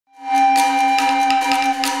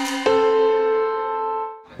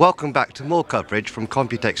Welcome back to more coverage from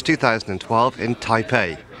Computex 2012 in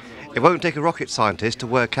Taipei. It won't take a rocket scientist to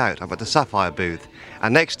work out I'm at the Sapphire booth,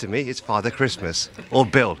 and next to me is Father Christmas, or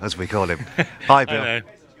Bill as we call him. Hi Bill. Hello.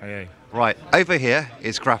 Hey. Right, over here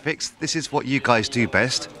is graphics. This is what you guys do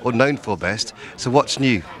best, or known for best, so what's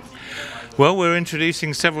new? Well, we're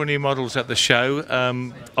introducing several new models at the show.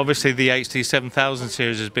 Obviously the HD 7000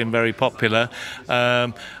 series has been very popular.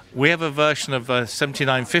 We have a version of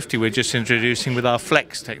 7950 we're just introducing with our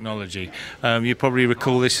Flex technology. You probably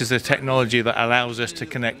recall this is a technology that allows us to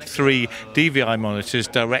connect 3 DVI monitors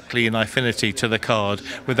directly in Infinity to the card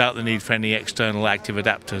without the need for any external active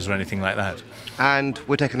adapters or anything like that. And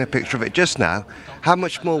we're taking a picture of it just now. How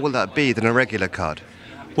much more will that be than a regular card?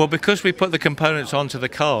 Well, because we put the components onto the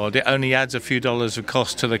card, it only adds a few dollars of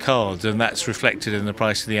cost to the cards, and that's reflected in the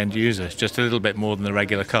price of the end user. It's just a little bit more than the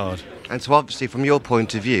regular card. And so obviously from your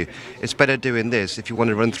point of view, it's better doing this if you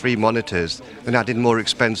want to run 3 monitors than adding more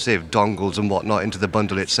expensive dongles and whatnot into the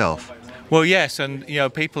bundle itself. Well, yes, and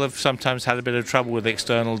people have sometimes had a bit of trouble with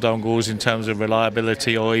external dongles in terms of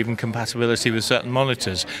reliability or even compatibility with certain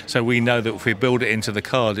monitors. So we know that if we build it into the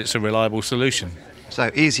card, it's a reliable solution. So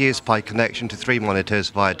easy as pie connection to 3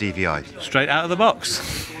 monitors via DVI. Straight out of the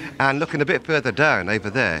box. And looking a bit further down over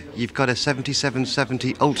there, you've got a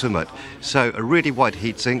 7770 Ultimate. So a really wide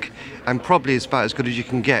heatsink and probably about as good as you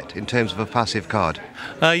can get in terms of a passive card.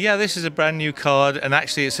 Yeah, this is a brand new card, and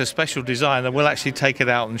actually it's a special design, and we'll actually take it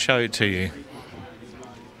out and show it to you.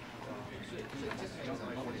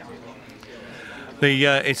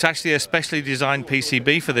 It's actually a specially designed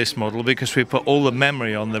PCB for this model because we put all the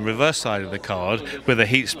memory on the reverse side of the card with a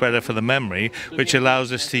heat spreader for the memory, which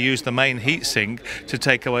allows us to use the main heatsink to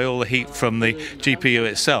take away all the heat from the GPU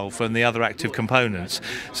itself and the other active components.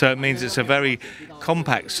 So it means it's a very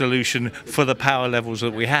compact solution for the power levels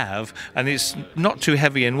that we have, and it's not too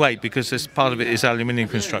heavy in weight because this part of it is aluminium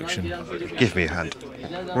construction. Give me a hand.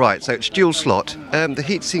 Right, so it's dual slot. The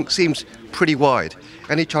heatsink seems pretty wide.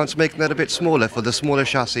 Any chance of making that a bit smaller for the smaller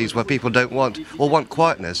chassis where people don't want, or want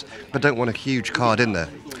quietness, but don't want a huge card in there?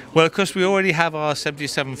 Well, of course, we already have our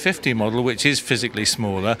 7750 model, which is physically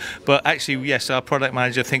smaller, but actually, yes, our product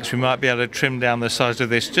manager thinks we might be able to trim down the size of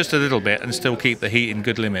this just a little bit and still keep the heat in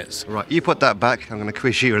good limits. Right, you put that back, I'm going to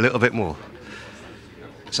quiz you a little bit more.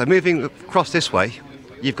 So moving across this way,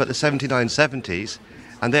 you've got the 7970s,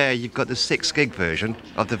 and there you've got the 6 gig version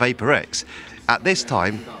of the Vapor X. At this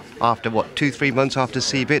time, after what, 2-3 months after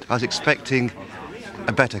CeBIT, I was expecting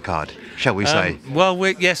a better card, shall we say? Well,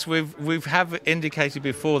 yes, we've indicated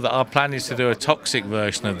before that our plan is to do a toxic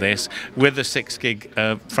version of this with a 6 gig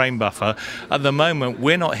frame buffer. At the moment,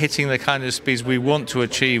 we're not hitting the kind of speeds we want to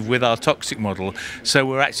achieve with our toxic model, so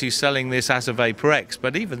we're actually selling this as a Vapor X.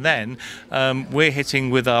 But even then, we're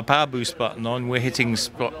hitting with our power boost button on, we're hitting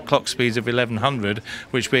clock speeds of 1100,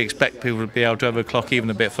 which we expect people to be able to overclock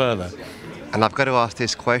even a bit further. And I've got to ask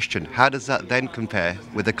this question, how does that then compare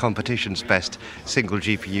with the competition's best single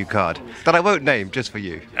GPU card? That I won't name, just for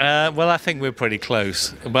you. Well, I think we're pretty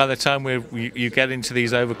close. By the time you get into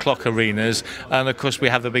these overclock arenas, and of course we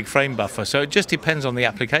have the big frame buffer, so it just depends on the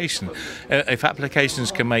application. If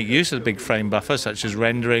applications can make use of the big frame buffer, such as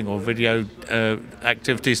rendering or video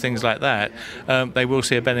activities, things like that, they will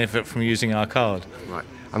see a benefit from using our card. Right.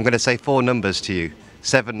 I'm going to say 4 numbers to you.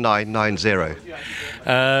 7990.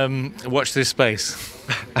 Watch this space.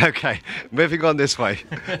 Okay, moving on this way.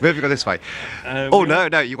 Oh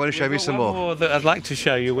no, you want to show me some more? One more that I'd like to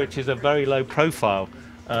show you, which is a very low profile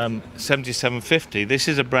 7750. This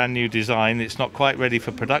is a brand new design. It's not quite ready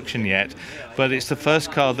for production yet, but it's the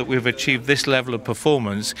first card that we've achieved this level of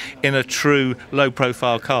performance in a true low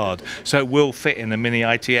profile card. So it will fit in a mini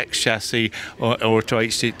ITX chassis or to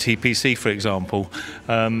HTPC, for example,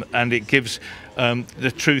 and it gives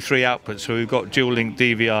the true 3 outputs. So we've got dual link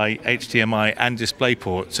DVI, HDMI and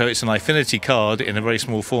DisplayPort, so it's an Infinity card in a very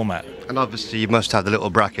small format. And obviously you must have the little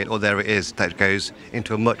bracket, or there it is, that goes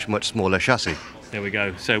into a much smaller chassis. There we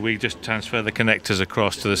go. So we just transfer the connectors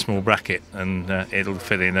across to the small bracket, and it'll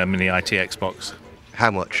fit in a mini ITX box. How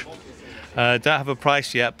much? Don't have a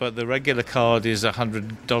price yet, but the regular card is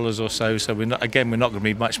 $100 or so. So we're not going to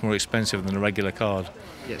be much more expensive than a regular card.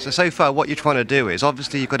 Yeah. So far, what you're trying to do is,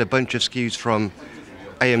 obviously, you've got a bunch of SKUs from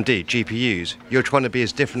AMD GPUs. You're trying to be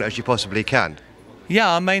as different as you possibly can. Yeah,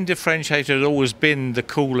 our main differentiator has always been the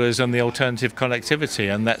coolers and the alternative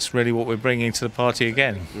connectivity, and that's really what we're bringing to the party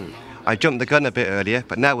again. I jumped the gun a bit earlier,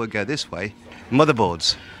 but now we'll go this way.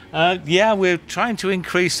 Motherboards. Yeah, we're trying to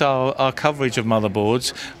increase our coverage of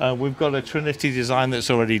motherboards. We've got a Trinity design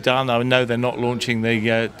that's already done. I know they're not launching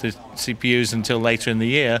the CPUs until later in the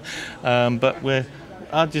year, but we're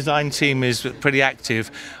our design team is pretty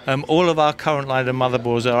active. All of our current line of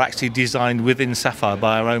motherboards are actually designed within Sapphire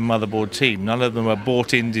by our own motherboard team. None of them are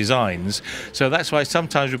bought-in designs. So that's why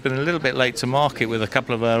sometimes we've been a little bit late to market with a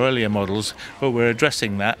couple of our earlier models, but we're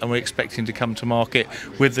addressing that and we're expecting to come to market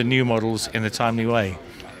with the new models in a timely way.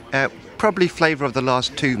 Probably flavour of the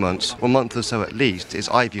last 2 months, or month or so at least, is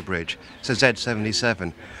Ivy Bridge. It's a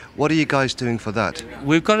Z77. What are you guys doing for that?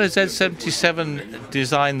 We've got a Z77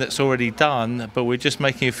 design that's already done, but we're just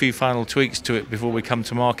making a few final tweaks to it before we come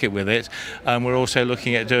to market with it. We're also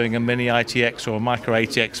looking at doing a mini ITX or a micro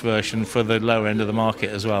ATX version for the lower end of the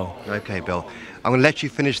market as well. Okay, Bill. I'm going to let you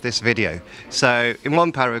finish this video. So, in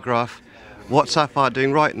one paragraph, what's Sapphire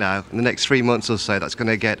doing right now in the next 3 months or so that's going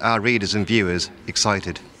to get our readers and viewers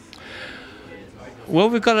excited? Well,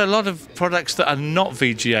 we've got a lot of products that are not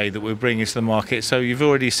VGA that we're bringing to the market. So you've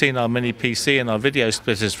already seen our mini PC and our video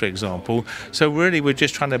splitters, for example. So really we're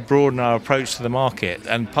just trying to broaden our approach to the market.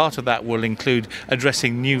 And part of that will include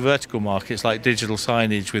addressing new vertical markets like digital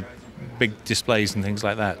signage with big displays and things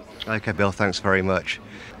like that. Okay, Bill, thanks very much.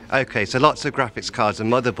 Okay, so lots of graphics cards and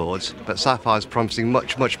motherboards, but Sapphire's promising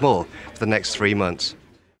much, much more for the next 3 months.